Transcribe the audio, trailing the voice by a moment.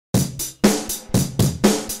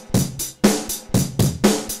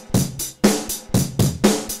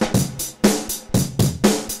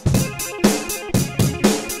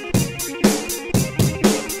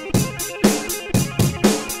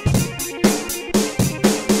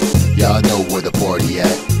Y'all know where the party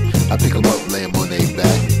at. I pick 'em up, lay 'em on their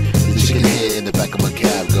back. The chicken head in the back of my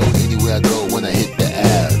cab. Go anywhere I go when I hit the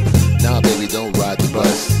Ave. Nah, baby, don't ride the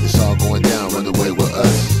bus. It's all going down, run away with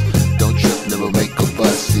us. Don't trip, never make a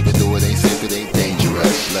fuss. Even though it ain't safe, it ain't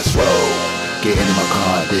dangerous. Let's roll. Get into my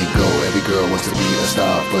car, then go. Every girl wants to be a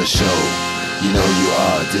star for show. You know you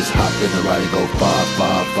are, just hop in the ride and go far,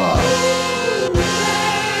 far, far.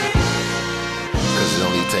 Cause it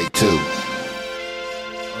only take two.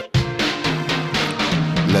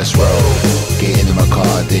 Let's roll. Get into my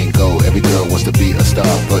car, then go. Every girl wants to be a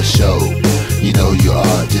star for show. You know you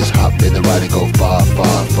are, just hop in the ride and go far,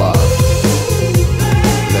 far, far.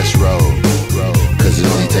 Let's roll, cause it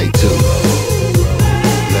only take two.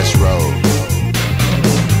 Let's roll.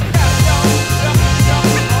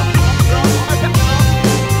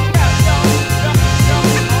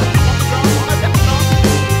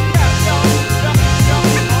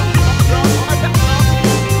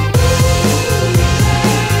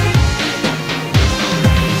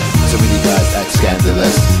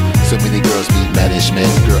 Scandalous. So many girls need management.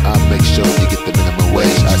 Girl, I'll make sure you get the minimum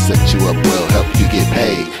wage. I set you up well, help you get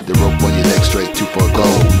paid. The rope on your neck straight 2 for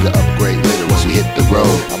gold. The upgrade later once we hit the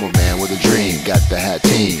road. I'm a man with a dream, got the hat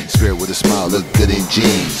team. Spirit with a smile, look good in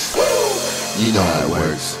jeans. You know how it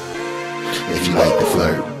works. If you like to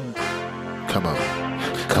flirt, come on,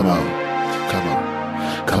 come on, come on,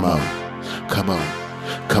 come on, come on,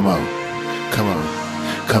 come on, come on,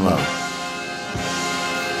 come on.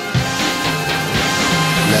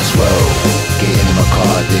 Let's roll. Get into my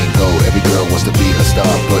car, then go. Every girl wants to be a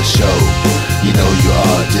star for show. You know you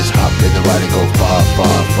are, just hop in the ride and go far,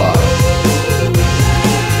 far, far.